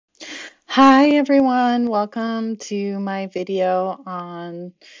Hi everyone, welcome to my video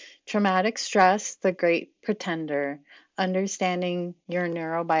on traumatic stress, the great pretender, understanding your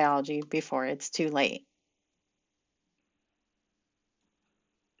neurobiology before it's too late.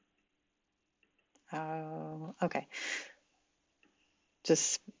 Okay,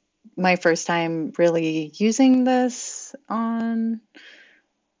 just my first time really using this on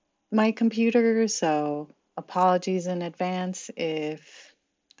my computer, so apologies in advance if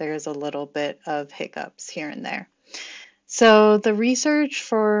there's a little bit of hiccups here and there. So, the research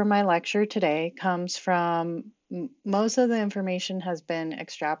for my lecture today comes from most of the information has been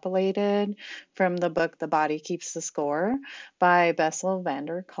extrapolated from the book The Body Keeps the Score by Bessel van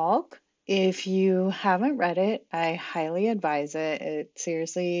der Kolk. If you haven't read it, I highly advise it. It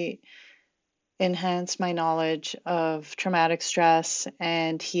seriously enhanced my knowledge of traumatic stress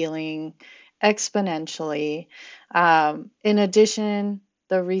and healing exponentially. In addition,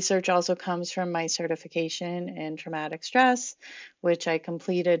 the research also comes from my certification in traumatic stress, which I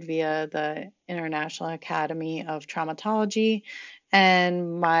completed via the International Academy of Traumatology,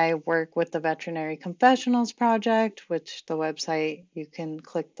 and my work with the Veterinary Confessionals Project, which the website you can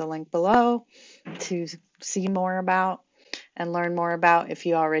click the link below to see more about and learn more about if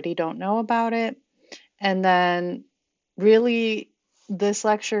you already don't know about it. And then, really, this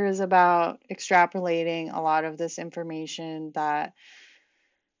lecture is about extrapolating a lot of this information that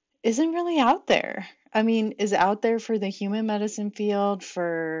isn't really out there. I mean, is out there for the human medicine field,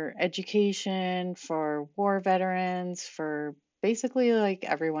 for education, for war veterans, for basically like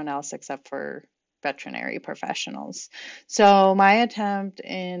everyone else except for veterinary professionals. So, my attempt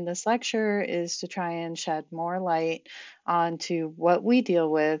in this lecture is to try and shed more light onto what we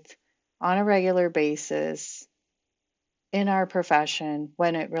deal with on a regular basis in our profession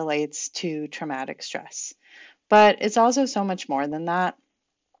when it relates to traumatic stress. But it's also so much more than that.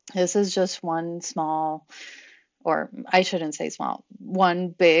 This is just one small, or I shouldn't say small, one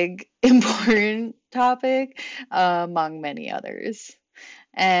big important topic among many others.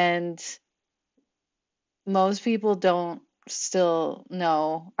 And most people don't still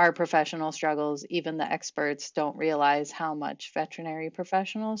know our professional struggles. Even the experts don't realize how much veterinary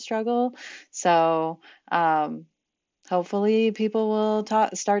professionals struggle. So, hopefully people will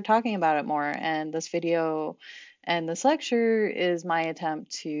start talking about it more. And this video and this lecture is my attempt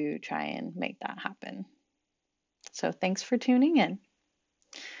to try and make that happen. So thanks for tuning in.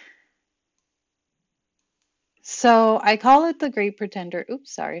 So I call it the great pretender,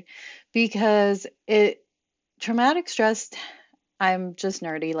 oops, sorry, because traumatic stress, I'm just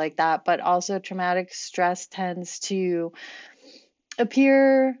nerdy like that, but also traumatic stress tends to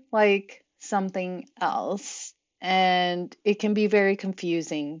appear like something else. And it can be very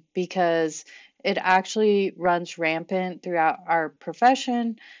confusing because it actually runs rampant throughout our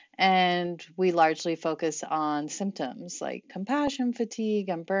profession. And we largely focus on symptoms like compassion fatigue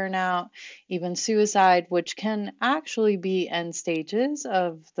and burnout, even suicide, which can actually be end stages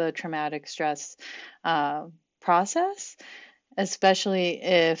of the traumatic stress process, especially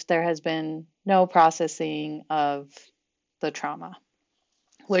if there has been no processing of the trauma,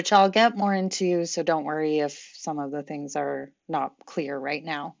 which I'll get more into, so don't worry if some of the things are not clear right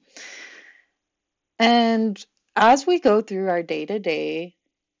now. And as we go through our day-to-day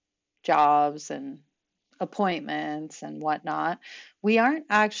jobs and appointments and whatnot, we aren't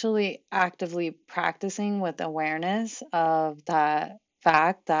actually actively practicing with awareness of that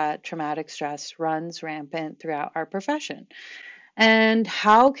fact that traumatic stress runs rampant throughout our profession. And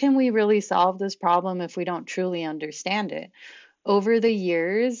how can we really solve this problem if we don't truly understand it? Over the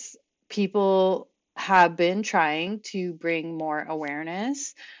years, people have been trying to bring more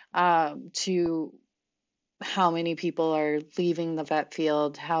awareness to how many people are leaving the vet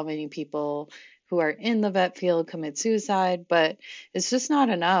field, how many people who are in the vet field commit suicide, but it's just not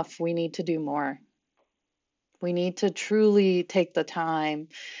enough. We need to do more. We need to truly take the time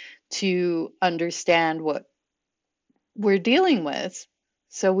to understand what we're dealing with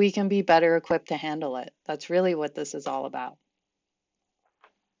so we can be better equipped to handle it. That's really what this is all about.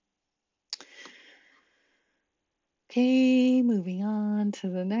 Okay, moving on to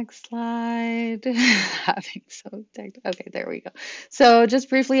the next slide. Having so okay, there we go. So just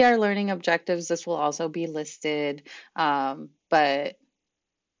briefly, our learning objectives, this will also be listed, but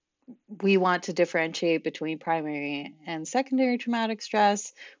we want to differentiate between primary and secondary traumatic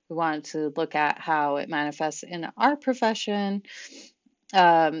stress. We want to look at how it manifests in our profession,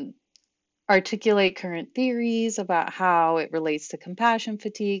 um, articulate current theories about how it relates to compassion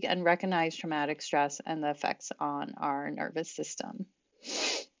fatigue, and recognize traumatic stress and the effects on our nervous system.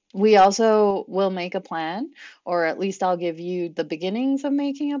 We also will make a plan, or at least I'll give you the beginnings of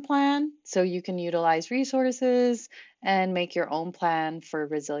making a plan so you can utilize resources and make your own plan for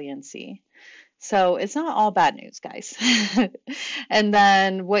resiliency. So it's not all bad news, guys. And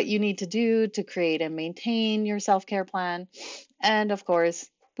then what you need to do to create and maintain your self-care plan. And of course,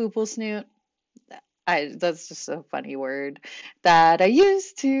 poople snoot. That's just a funny word that I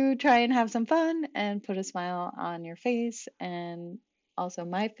use to try and have some fun and put a smile on your face and also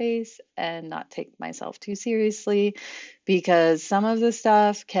my face and not take myself too seriously because some of the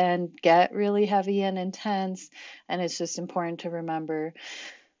stuff can get really heavy and intense, and it's just important to remember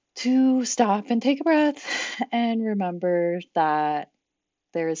to stop and take a breath and remember that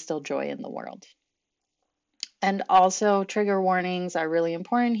there is still joy in the world. And also, trigger warnings are really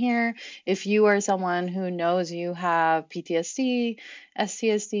important here. If you are someone who knows you have PTSD,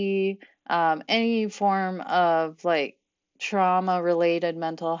 STSD, any form of like trauma related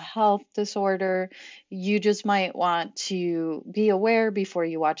mental health disorder, you just might want to be aware before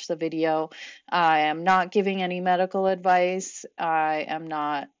you watch the video. I am not giving any medical advice. I am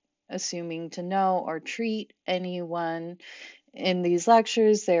not assuming to know or treat anyone in these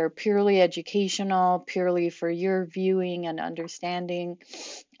lectures. They're purely educational, purely for your viewing and understanding.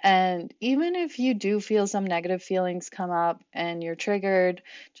 And even if you do feel some negative feelings come up and you're triggered,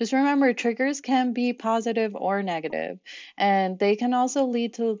 just remember triggers can be positive or negative, and they can also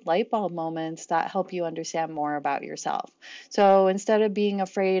lead to light bulb moments that help you understand more about yourself. So instead of being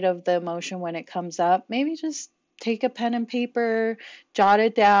afraid of the emotion when it comes up, maybe just take a pen and paper, jot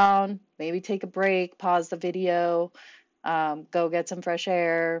it down, maybe take a break, pause the video, go get some fresh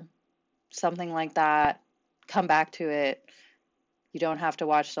air, something like that. Come back to it. You don't have to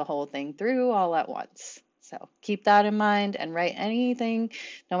watch the whole thing through all at once. So keep that in mind and write anything,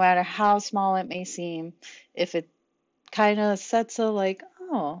 no matter how small it may seem. If it kind of sets a like,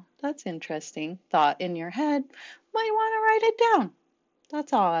 oh, that's interesting thought in your head, might want to write it down.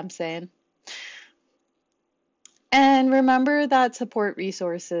 That's all I'm saying. And remember that support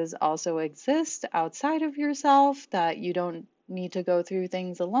resources also exist outside of yourself, that you don't need to go through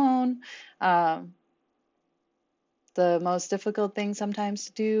things alone. Um, the most difficult thing sometimes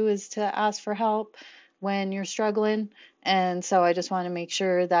to do is to ask for help when you're struggling. And so I just want to make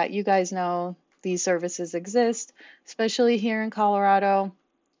sure that you guys know these services exist, especially here in Colorado.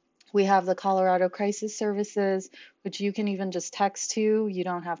 We have the Colorado Crisis Services, which you can even just text to. You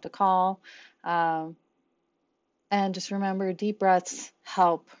don't have to call. Um, and just remember, deep breaths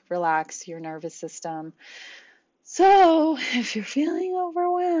help relax your nervous system. So if you're feeling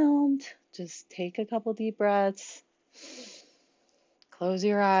overwhelmed, just take a couple deep breaths, close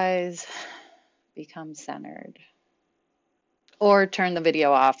your eyes, become centered, or turn the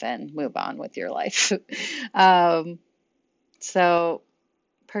video off and move on with your life. um, so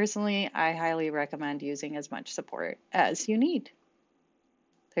personally, I highly recommend using as much support as you need.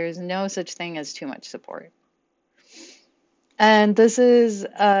 There's no such thing as too much support. And this is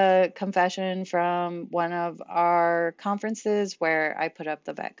a confession from one of our conferences where I put up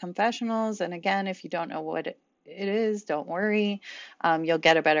the vet confessionals. And again, if you don't know what it is, don't worry. You'll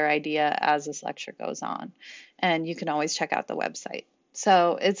get a better idea as this lecture goes on. And you can always check out the website.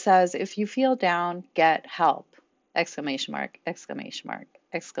 So it says, if you feel down, get help! Exclamation mark, exclamation mark,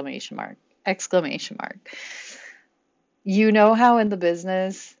 exclamation mark, exclamation mark. You know how in the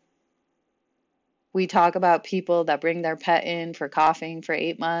business we talk about people that bring their pet in for coughing for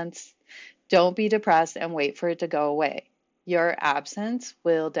 8 months? Don't be depressed and wait for it to go away. Your absence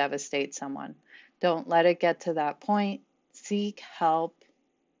will devastate someone. Don't let it get to that point. Seek help,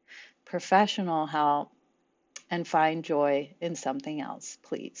 professional help, and find joy in something else,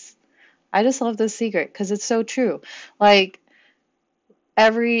 please. I just love this secret because it's so true. Like,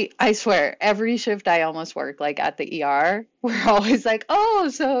 I swear, every shift I almost work, like at the ER, we're always like, oh,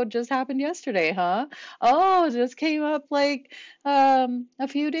 so just happened yesterday, huh? Oh, just came up like a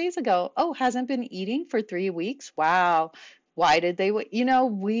few days ago. Oh, hasn't been eating for 3 weeks. Wow. Why did they,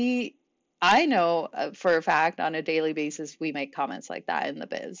 I know for a fact on a daily basis, we make comments like that in the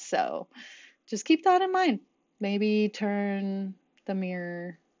biz. So just keep that in mind. Maybe turn the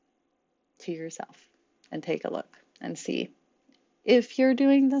mirror to yourself and take a look and see if you're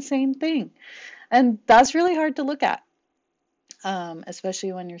doing the same thing. And that's really hard to look at,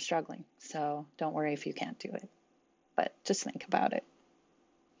 especially when you're struggling. So don't worry if you can't do it, but just think about it.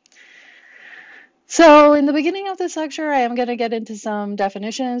 So in the beginning of this lecture, I am going to get into some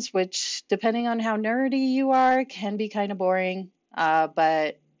definitions, which, depending on how nerdy you are, can be kind of boring.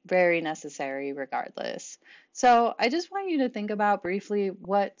 But very necessary regardless. So I just want you to think about briefly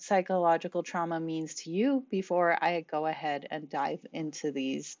what psychological trauma means to you before I go ahead and dive into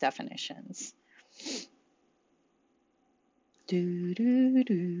these definitions. Do, do,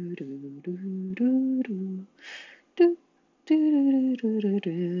 do, do, do, do, do. Do, do, do, do,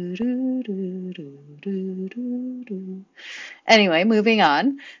 do, do, do, do, do. Anyway, moving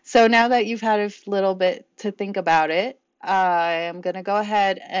on. So now that you've had a little bit to think about it, I am going to go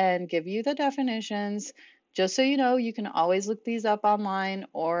ahead and give you the definitions. Just so you know, you can always look these up online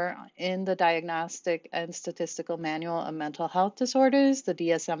or in the Diagnostic and Statistical Manual of Mental Health Disorders, the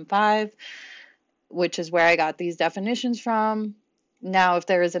DSM-5, which is where I got these definitions from. Now, if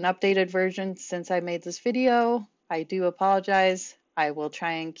there is an updated version since I made this video, I do apologize. I will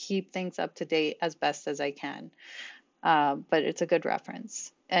try and keep things up to date as best as I can. But it's a good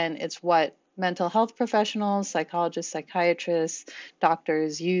reference. And it's what mental health professionals, psychologists, psychiatrists,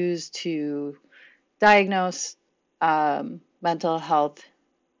 doctors use to diagnose mental health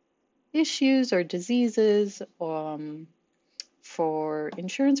issues or diseases for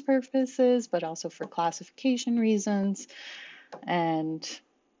insurance purposes, but also for classification reasons. And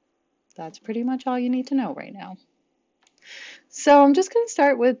that's pretty much all you need to know right now. So I'm just going to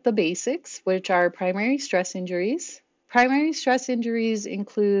start with the basics, which are primary stress injuries. Primary stress injuries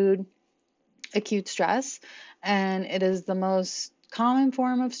include acute stress, and it is the most common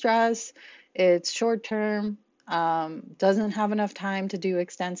form of stress. It's short-term, doesn't have enough time to do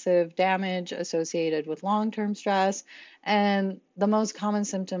extensive damage associated with long-term stress, and the most common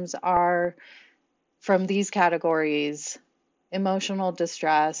symptoms are from these categories: emotional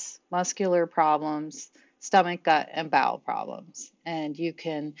distress, muscular problems, stomach, gut, and bowel problems. And you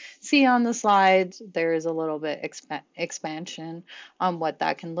can see on the slides, there is a little bit expansion on what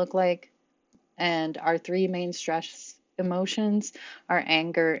that can look like. And our three main stress emotions are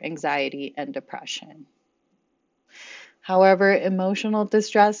anger, anxiety, and depression. However, emotional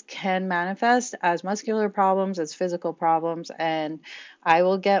distress can manifest as muscular problems, as physical problems, and I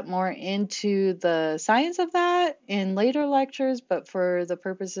will get more into the science of that in later lectures, but for the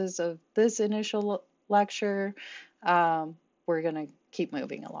purposes of this initial lecture, we're going to keep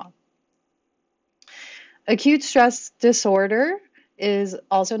moving along. Acute stress disorder is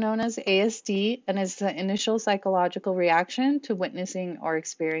also known as ASD and is the initial psychological reaction to witnessing or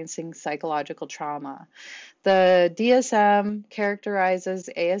experiencing psychological trauma. The DSM characterizes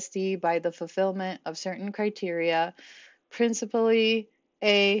ASD by the fulfillment of certain criteria, principally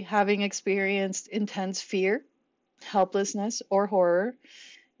A, having experienced intense fear, helplessness, or horror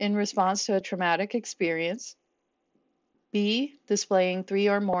in response to a traumatic experience, B, displaying 3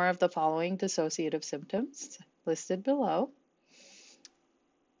 or more of the following dissociative symptoms listed below,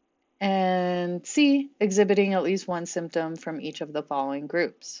 and C, exhibiting at least one symptom from each of the following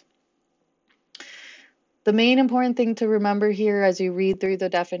groups. The main important thing to remember here as you read through the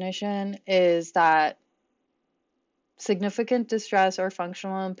definition is that significant distress or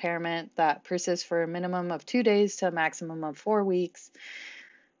functional impairment that persists for a minimum of 2 days to a maximum of 4 weeks.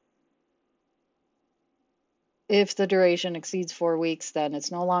 If the duration exceeds 4 weeks, then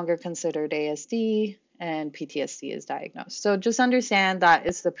it's no longer considered ASD and PTSD is diagnosed. So just understand that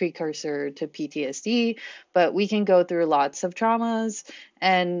it's the precursor to PTSD, but we can go through lots of traumas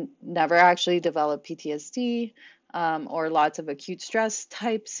and never actually develop PTSD or lots of acute stress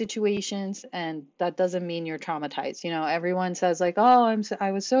type situations, and that doesn't mean you're traumatized. You know, everyone says like, oh,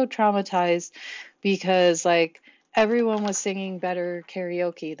 I was so traumatized because like everyone was singing better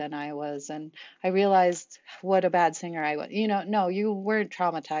karaoke than I was, and I realized what a bad singer I was. You know, no, you weren't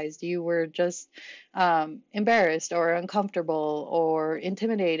traumatized. You were just embarrassed or uncomfortable or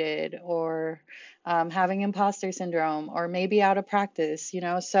intimidated or having imposter syndrome or maybe out of practice, you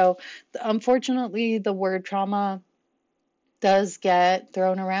know. So unfortunately, the word trauma does get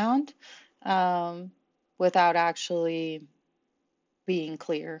thrown around without actually being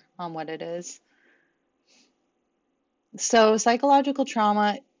clear on what it is. So psychological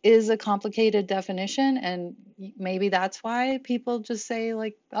trauma is a complicated definition, and maybe that's why people just say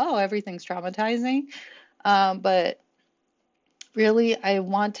like, oh, everything's traumatizing. But really, I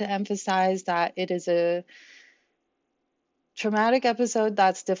want to emphasize that it is a traumatic episode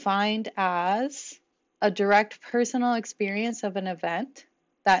that's defined as a direct personal experience of an event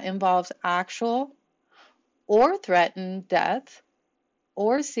that involves actual or threatened death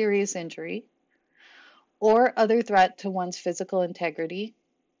or serious injury or other threat to one's physical integrity,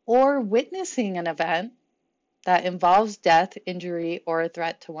 or witnessing an event that involves death, injury, or a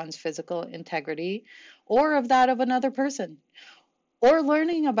threat to one's physical integrity, or of that of another person, or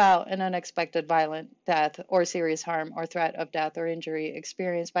learning about an unexpected violent death or serious harm or threat of death or injury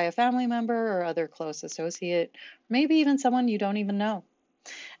experienced by a family member or other close associate, maybe even someone you don't even know.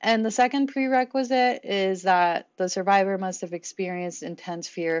 And the second prerequisite is that the survivor must have experienced intense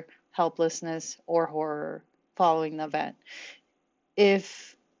fear, helplessness, or horror following the event.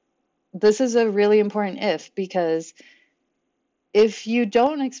 If this is a really important if, because if you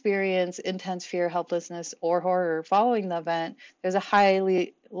don't experience intense fear, helplessness, or horror following the event, there's a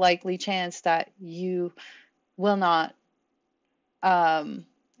highly likely chance that you will not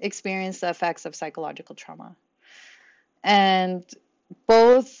experience the effects of psychological trauma. And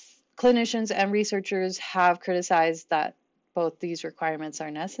both clinicians and researchers have criticized that both these requirements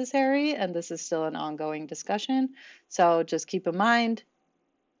are necessary, and this is still an ongoing discussion. So just keep in mind,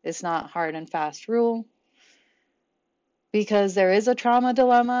 it's not hard and fast rule, because there is a trauma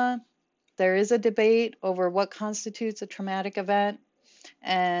dilemma. There is a debate over what constitutes a traumatic event,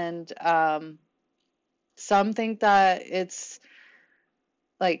 and some think that it's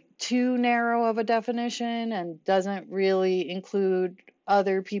like too narrow of a definition and doesn't really include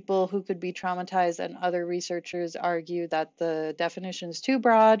other people who could be traumatized, and other researchers argue that the definition is too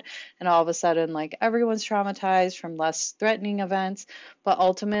broad and all of a sudden like everyone's traumatized from less threatening events. But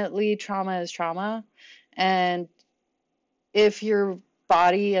ultimately trauma is trauma, and if your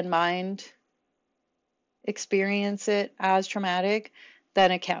body and mind experience it as traumatic,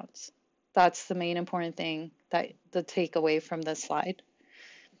 then it counts. That's the main important thing, that the takeaway from this slide.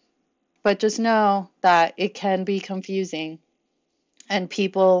 But just know that it can be confusing, and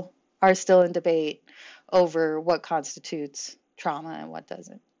people are still in debate over what constitutes trauma and what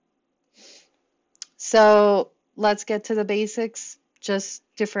doesn't. So let's get to the basics, just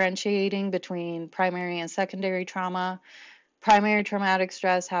differentiating between primary and secondary trauma. Primary traumatic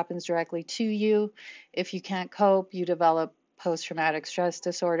stress happens directly to you. If you can't cope, you develop post-traumatic stress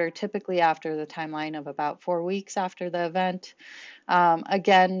disorder, typically after the timeline of about 4 weeks after the event.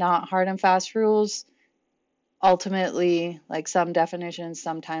 Again, not hard and fast rules. Ultimately, like some definitions,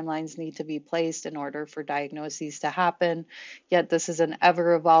 some timelines need to be placed in order for diagnoses to happen. Yet this is an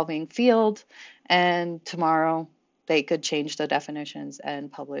ever-evolving field, and tomorrow they could change the definitions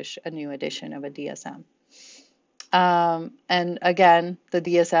and publish a new edition of a DSM. And again, the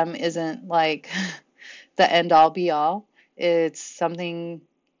DSM isn't like the end-all be-all. It's something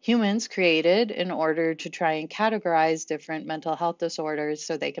humans created in order to try and categorize different mental health disorders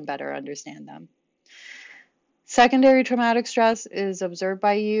so they can better understand them. Secondary traumatic stress is observed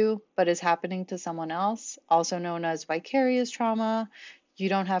by you, but is happening to someone else, also known as vicarious trauma. You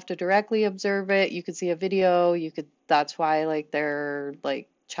don't have to directly observe it. You could see a video. That's why like they're like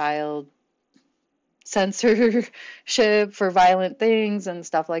child censorship for violent things and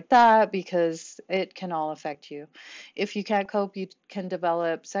stuff like that, because it can all affect you. If you can't cope, you can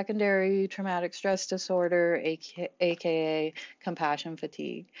develop secondary traumatic stress disorder, aka compassion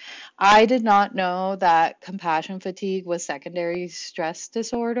fatigue. I did not know that compassion fatigue was secondary traumatic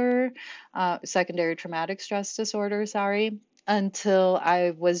stress disorder, sorry, until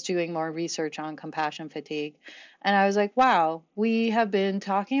I was doing more research on compassion fatigue. And I was like, wow, we have been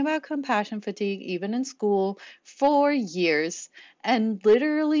talking about compassion fatigue even in school for years, and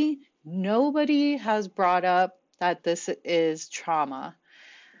literally nobody has brought up that this is trauma.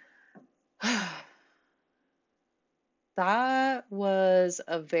 That was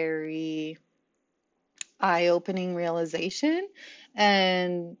a very eye-opening realization,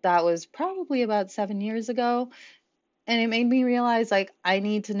 and that was probably about 7 years ago. And it made me realize, like, I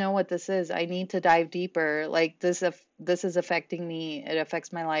need to know what this is. I need to dive deeper. Like, this is affecting me. It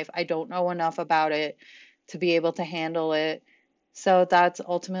affects my life. I don't know enough about it to be able to handle it. So that's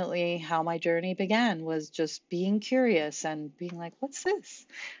ultimately how my journey began, was just being curious and being like, what's this?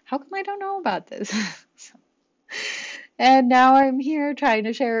 How come I don't know about this? And now I'm here trying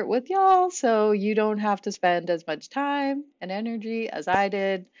to share it with y'all so you don't have to spend as much time and energy as I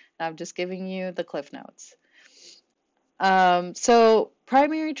did. I'm just giving you the cliff notes. So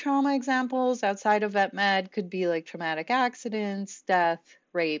primary trauma examples outside of vet med could be like traumatic accidents, death,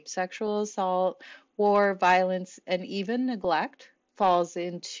 rape, sexual assault, war, violence, and even neglect falls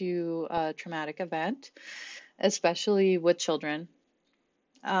into a traumatic event, especially with children,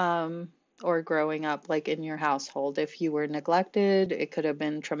 or growing up like in your household. If you were neglected, it could have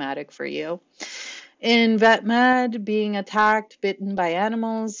been traumatic for you. In vet med, being attacked, bitten by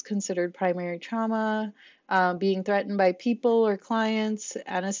animals, considered primary trauma. Being threatened by people or clients,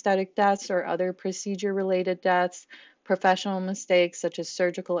 anesthetic deaths or other procedure-related deaths, professional mistakes such as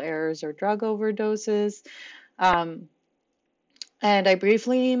surgical errors or drug overdoses, And I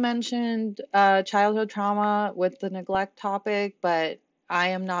briefly mentioned childhood trauma with the neglect topic, but I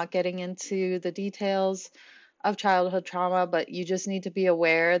am not getting into the details of childhood trauma, but you just need to be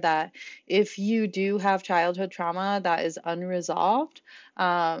aware that if you do have childhood trauma that is unresolved,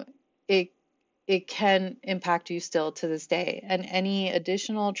 um, it it can impact you still to this day. And any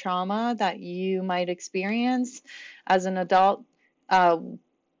additional trauma that you might experience as an adult uh,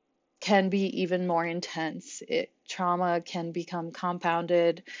 can be even more intense. Trauma can become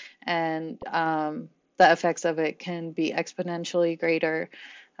compounded, and the effects of it can be exponentially greater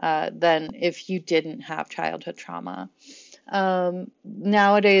than if you didn't have childhood trauma.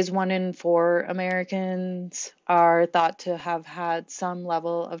 Nowadays, 1 in 4 Americans are thought to have had some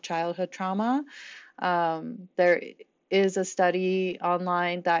level of childhood trauma. There is a study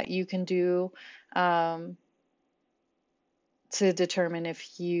online that you can do um, to determine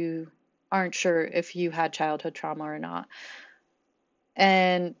if you aren't sure if you had childhood trauma or not.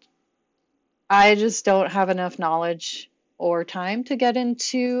 And I just don't have enough knowledge or time to get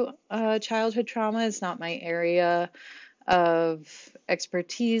into childhood trauma. It's not my area of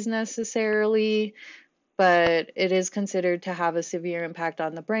expertise necessarily, but it is considered to have a severe impact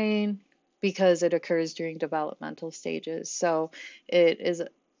on the brain because it occurs during developmental stages. So it is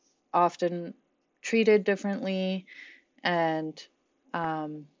often treated differently and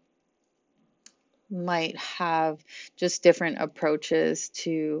um, might have just different approaches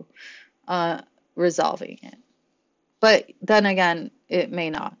to uh, resolving it. But then again, it may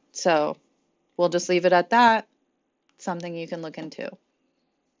not. So we'll just leave it at that. Something you can look into.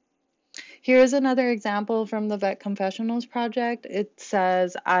 Here's another example from the Vet Confessionals Project. It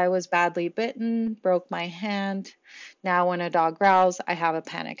says, I was badly bitten, broke my hand. Now when a dog growls, I have a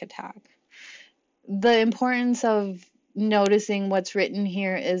panic attack. The importance of noticing what's written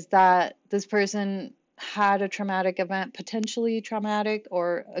here is that this person had a traumatic event, potentially traumatic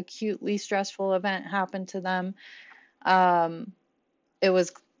or acutely stressful event happen to them. It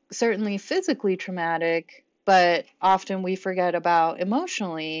was certainly physically traumatic, but often we forget about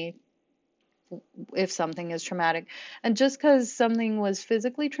emotionally if something is traumatic. And just because something was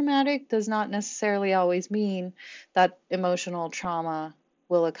physically traumatic does not necessarily always mean that emotional trauma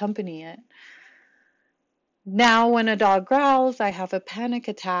will accompany it. Now, when a dog growls, I have a panic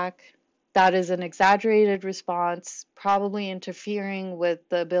attack. That is an exaggerated response, probably interfering with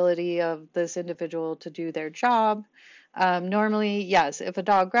the ability of this individual to do their job. Normally, yes, if a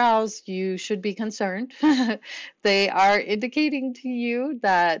dog growls, you should be concerned. They are indicating to you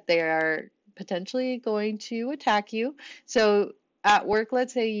that they are potentially going to attack you. So at work,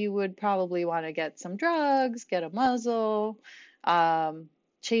 let's say you would probably want to get some drugs, get a muzzle, um,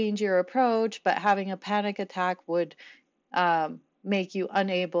 change your approach, but having a panic attack would make you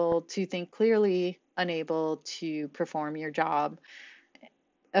unable to think clearly, unable to perform your job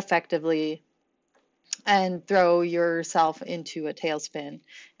effectively, and throw yourself into a tailspin.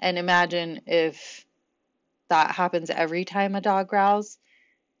 And imagine if that happens every time a dog growls,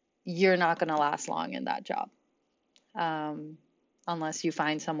 you're not going to last long in that job um, unless you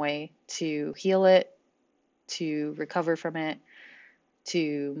find some way to heal it, to recover from it,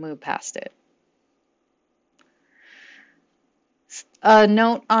 to move past it. A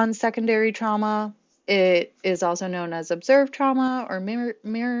note on secondary trauma. It is also known as observed trauma or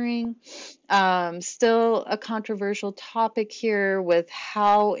mirroring. Still a controversial topic here with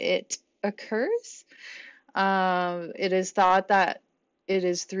how it occurs. It is thought that it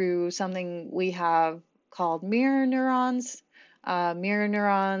is through something we have called mirror neurons. Mirror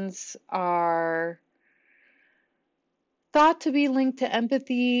neurons are thought to be linked to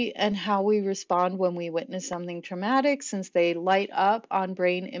empathy and how we respond when we witness something traumatic, since they light up on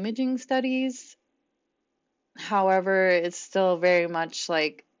brain imaging studies. However, it's still very much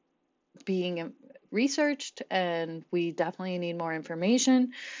like being researched, and we definitely need more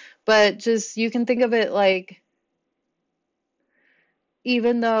information. But just you can think of it like,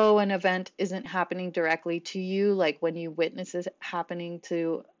 even though an event isn't happening directly to you, like when you witness it happening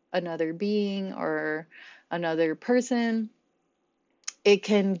to another being or another person, it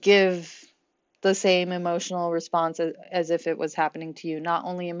can give the same emotional response as if it was happening to you. Not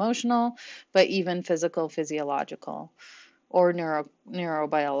only emotional, but even physical, physiological, or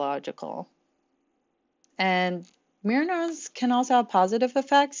neurobiological. And mirror neurons can also have positive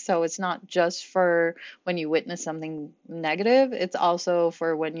effects. So it's not just for when you witness something negative, it's also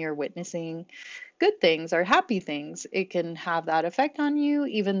for when you're witnessing good things or happy things. It can have that effect on you,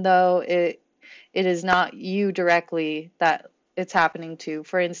 even though it is not you directly that it's happening to.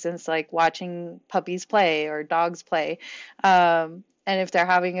 For instance, like watching puppies play or dogs play. And if they're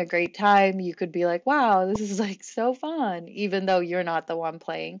having a great time, you could be like, wow, this is like so fun, even though you're not the one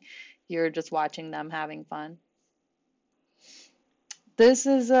playing. You're just watching them having fun. This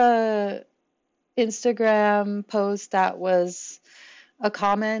is a Instagram post that was a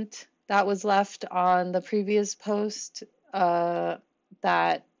comment that was left on the previous post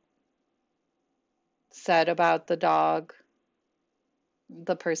that said about the dog,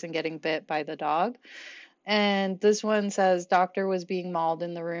 the person getting bit by the dog. And this one says, doctor was being mauled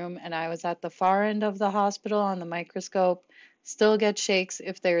in the room, and I was at the far end of the hospital on the microscope. Still get shakes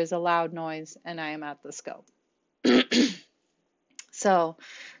if there is a loud noise, and I am at the scope. So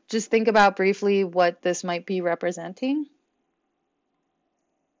just think about briefly what this might be representing.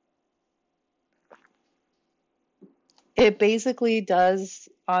 It basically does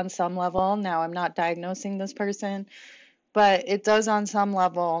on some level, now I'm not diagnosing this person, but it does on some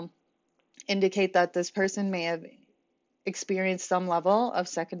level indicate that this person may have experienced some level of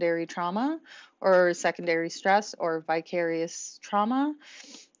secondary trauma or secondary stress or vicarious trauma.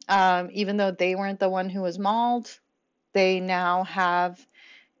 Even though they weren't the one who was mauled, they now have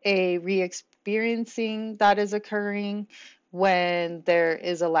a re-experiencing that is occurring when there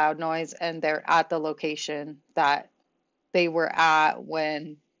is a loud noise and they're at the location that they were at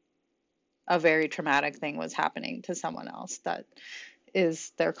when a very traumatic thing was happening to someone else that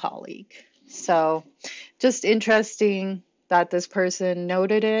is their colleague. So just interesting that this person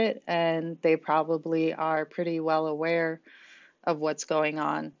noted it, and they probably are pretty well aware of what's going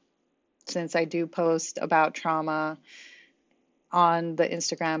on. Since I do post about trauma on the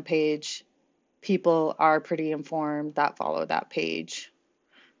Instagram page, people are pretty informed that follow that page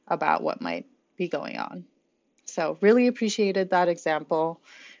about what might be going on. So really appreciated that example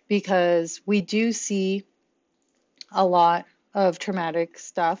because we do see a lot of traumatic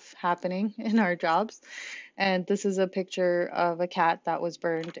stuff happening in our jobs. And this is a picture of a cat that was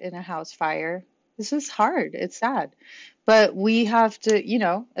burned in a house fire. This is hard. It's sad. But we have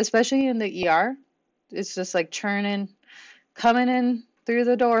to, especially in the ER, it's just like churning, coming in through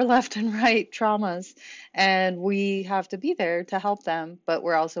the door left and right traumas. And we have to be there to help them. But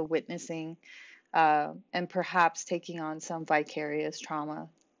we're also witnessing and perhaps taking on some vicarious trauma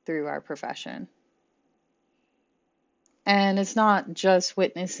through our profession. And it's not just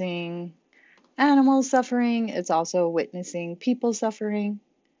witnessing animals suffering, it's also witnessing people suffering,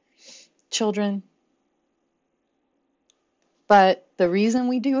 children. But the reason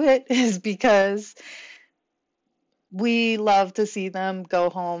we do it is because we love to see them go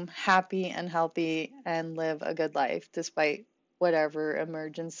home happy and healthy and live a good life despite whatever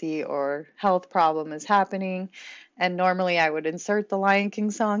emergency or health problem is happening. And normally I would insert the Lion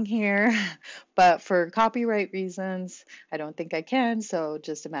King song here, but for copyright reasons, I don't think I can, so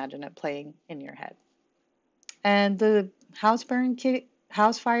just imagine it playing in your head. And the house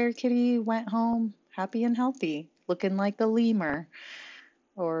fire kitty went home happy and healthy, looking like a lemur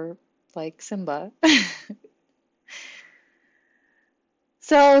or like Simba.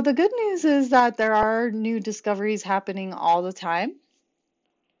 So the good news is that there are new discoveries happening all the time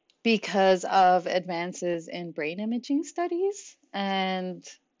because of advances in brain imaging studies. And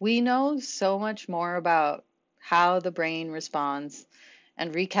we know so much more about how the brain responds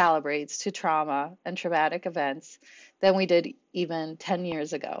and recalibrates to trauma and traumatic events than we did even 10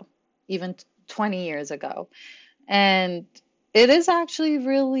 years ago, even 20 years ago. And it is actually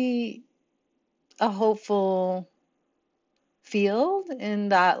really a hopeful field in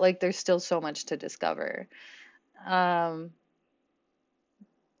that, like, there's still so much to discover. Um,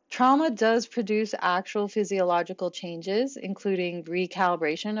 Trauma does produce actual physiological changes, including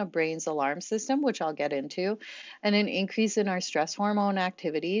recalibration of brain's alarm system, which I'll get into, and an increase in our stress hormone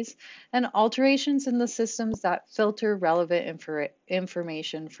activities, and alterations in the systems that filter relevant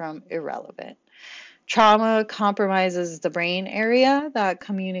information from irrelevant. Trauma compromises the brain area that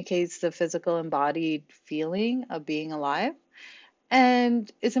communicates the physical embodied feeling of being alive. And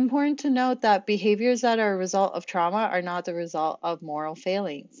it's important to note that behaviors that are a result of trauma are not the result of moral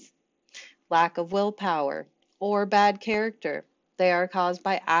failings, lack of willpower, or bad character. They are caused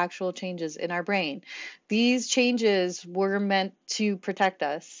by actual changes in our brain. These changes were meant to protect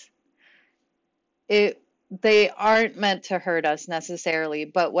us. They aren't meant to hurt us necessarily,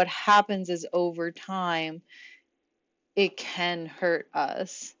 but what happens is over time, it can hurt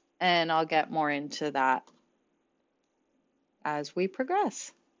us. And I'll get more into that as we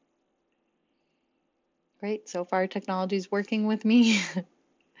progress. Great, so far technology is working with me.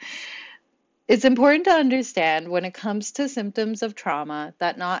 It's important to understand when it comes to symptoms of trauma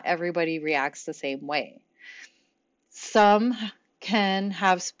that not everybody reacts the same way. Some can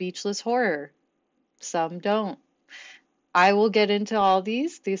have speechless horror, some don't. I will get into all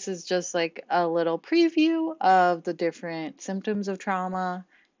these. This is just like a little preview of the different symptoms of trauma,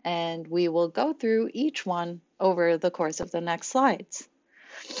 and we will go through each one over the course of the next slides.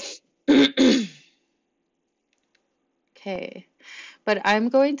 Okay, but I'm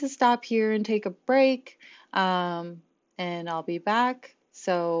going to stop here and take a break, and I'll be back.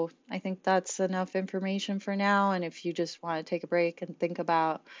 So I think that's enough information for now. And if you just want to take a break and think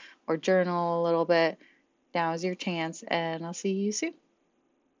about or journal a little bit, now is your chance, and I'll see you soon.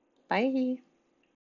 Bye.